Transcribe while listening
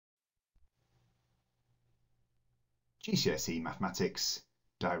GCSE Mathematics,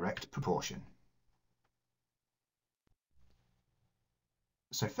 direct proportion.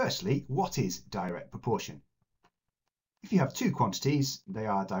 So firstly, what is direct proportion? If you have two quantities, they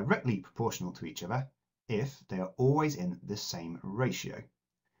are directly proportional to each other if they are always in the same ratio.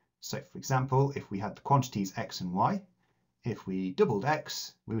 So for example, if we had the quantities x and y, if we doubled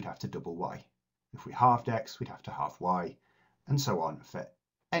x, we would have to double y. If we halved x, we'd have to halve y, and so on for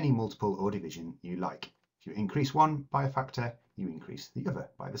any multiple or division you like. If you increase one by a factor, you increase the other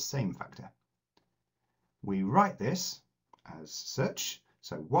by the same factor. We write this as such.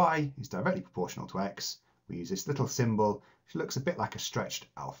 So y is directly proportional to x. We use this little symbol, which looks a bit like a stretched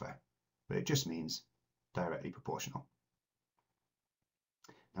alpha, but it just means directly proportional.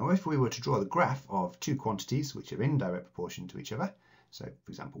 Now, if we were to draw the graph of two quantities which are in direct proportion to each other, so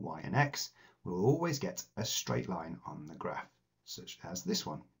for example y and x, we'll always get a straight line on the graph, such as this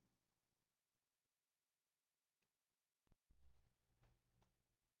one.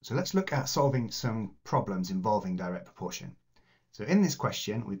 So let's look at solving some problems involving direct proportion. So in this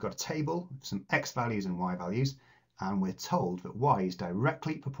question, we've got a table with some x values and y values, and we're told that y is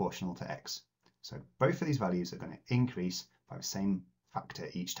directly proportional to x. So both of these values are going to increase by the same factor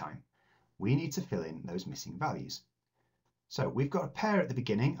each time. We need to fill in those missing values. So we've got a pair at the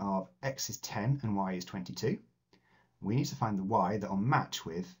beginning of x is 10 and y is 22. We need to find the y that will match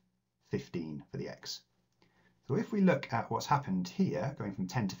with 15 for the x. So if we look at what's happened here, going from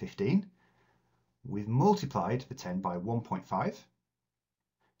 10 to 15, we've multiplied the 10 by 1.5.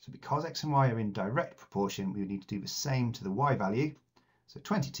 So because x and y are in direct proportion, we would need to do the same to the y value. So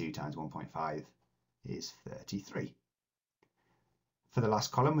 22 times 1.5 is 33. For the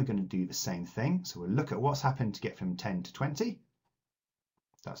last column, we're going to do the same thing. So we'll look at what's happened to get from 10 to 20.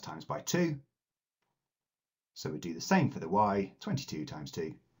 That's times by 2. So we do the same for the y. 22 times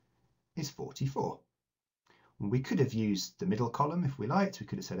 2 is 44. We could have used the middle column if we liked. We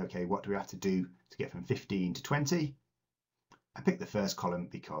could have said, okay, what do we have to do to get from 15 to 20? I picked the first column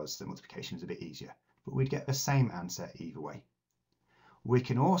because the multiplication is a bit easier, but we'd get the same answer either way. We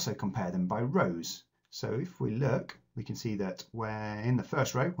can also compare them by rows. So if we look, we can see that where in the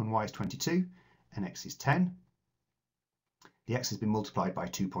first row, when y is 22 and x is 10, the x has been multiplied by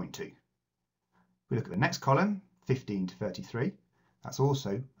 2.2. We look at the next column, 15 to 33, that's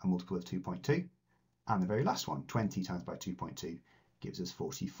also a multiple of 2.2. And the very last one, 20 times by 2.2, gives us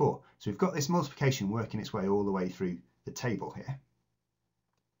 44. So we've got this multiplication working its way all the way through the table here.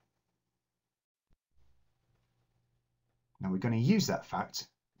 Now we're going to use that fact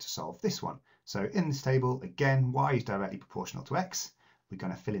to solve this one. So in this table, again, y is directly proportional to x. We're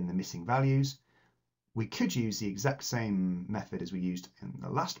going to fill in the missing values. We could use the exact same method as we used in the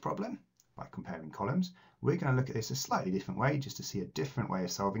last problem by comparing columns. We're going to look at this a slightly different way, just to see a different way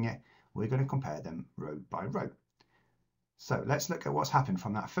of solving it. We're going to compare them row by row. So let's look at what's happened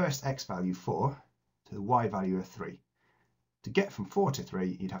from that first x value 4 to the y value of 3. To get from 4 to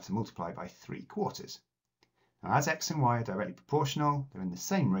 3, you'd have to multiply by 3/4. Now, as x and y are directly proportional, they're in the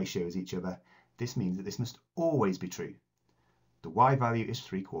same ratio as each other. This means that this must always be true. The y value is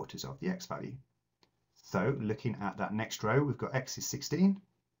 3/4 of the x value. So looking at that next row, we've got x is 16.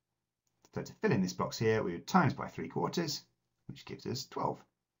 So to fill in this box here, we would times by 3/4, which gives us 12.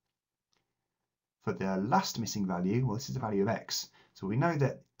 For the last missing value, well, this is the value of x. So we know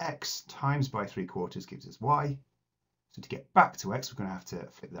that x times by 3/4 gives us y. So to get back to x, we're going to have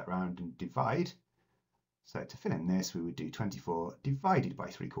to flip that around and divide. So to fill in this, we would do 24 divided by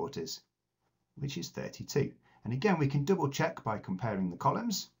 3/4, which is 32. And again, we can double check by comparing the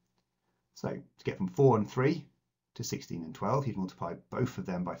columns. So to get from 4 and 3 to 16 and 12, you'd multiply both of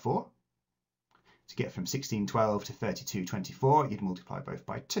them by 4. To get from 1612 to 3224, you'd multiply both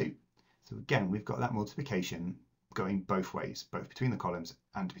by 2. So again, we've got that multiplication going both ways, both between the columns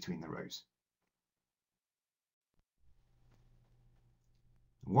and between the rows.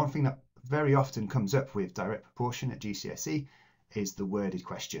 One thing that very often comes up with direct proportion at GCSE is the worded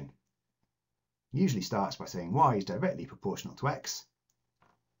question. It usually starts by saying y is directly proportional to x,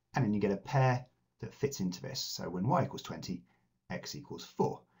 and then you get a pair that fits into this. So when y equals 20, x equals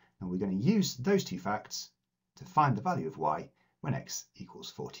 4. And we're going to use those two facts to find the value of y when x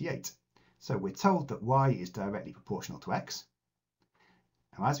equals 48. So we're told that y is directly proportional to x.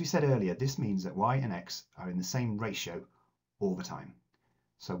 Now, as we said earlier, this means that y and x are in the same ratio all the time.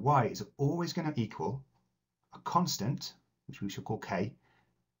 So y is always going to equal a constant, which we shall call k,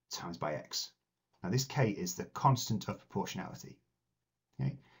 times by x. Now this k is the constant of proportionality.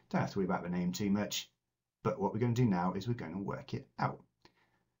 Okay? Don't have to worry about the name too much, but what we're going to do now is we're going to work it out.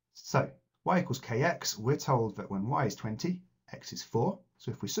 So y equals kx, we're told that when y is 20, x is 4.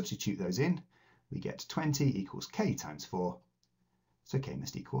 So if we substitute those in, we get 20 equals k times 4, so k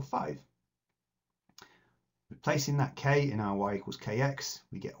must equal 5. Replacing that k in our y equals kx,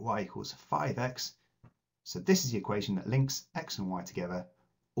 we get y equals 5x. So this is the equation that links x and y together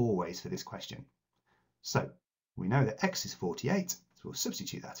always for this question. So we know that x is 48, so we'll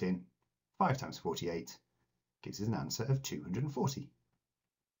substitute that in. 5 times 48 gives us an answer of 240.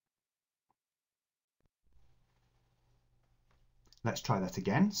 Let's try that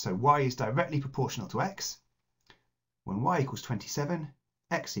again. So y is directly proportional to x. When y equals 27,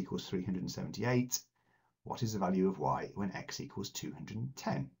 x equals 378. What is the value of y when x equals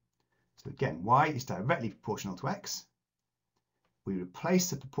 210? So again, y is directly proportional to x. We replace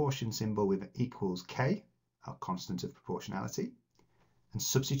the proportion symbol with equals k, our constant of proportionality, and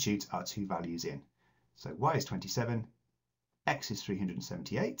substitute our two values in. So y is 27, x is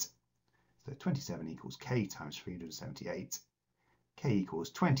 378. So 27 equals k times 378. K equals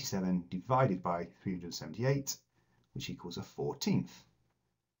 27 divided by 378, which equals a 14th.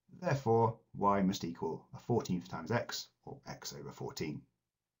 Therefore, y must equal a 14th times x, or x over 14.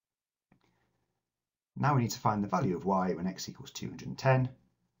 Now we need to find the value of y when x equals 210.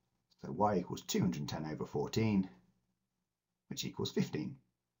 So y equals 210 over 14, which equals 15.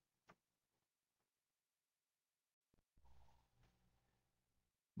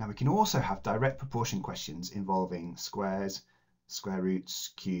 Now we can also have direct proportion questions involving squares, square roots,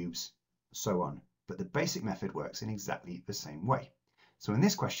 cubes, so on. But the basic method works in exactly the same way. So in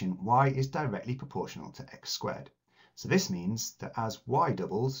this question, y is directly proportional to x squared. So this means that as y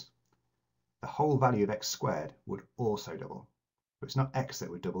doubles, the whole value of x squared would also double. But it's not x that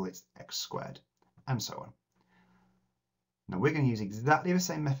would double, it's x squared, and so on. Now we're going to use exactly the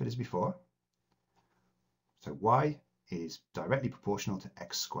same method as before. So y is directly proportional to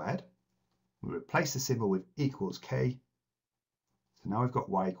x squared. We replace the symbol with equals k. So now we've got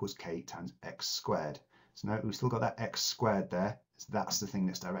y equals k times x squared. So now we've still got that x squared there. So that's the thing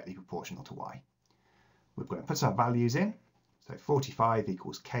that's directly proportional to y. We're going to put our values in. So 45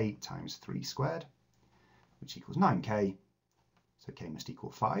 equals k times 3 squared, which equals 9k. So k must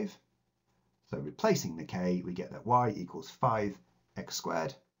equal 5. So replacing the k, we get that y equals 5x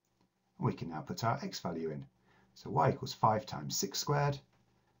squared. And we can now put our x value in. So y equals 5 times 6 squared,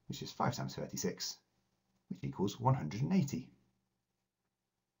 which is 5 times 36, which equals 180.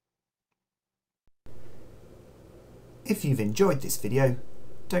 If you've enjoyed this video,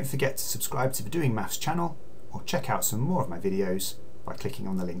 don't forget to subscribe to the Doing Maths channel or check out some more of my videos by clicking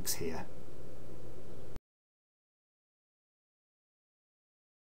on the links here.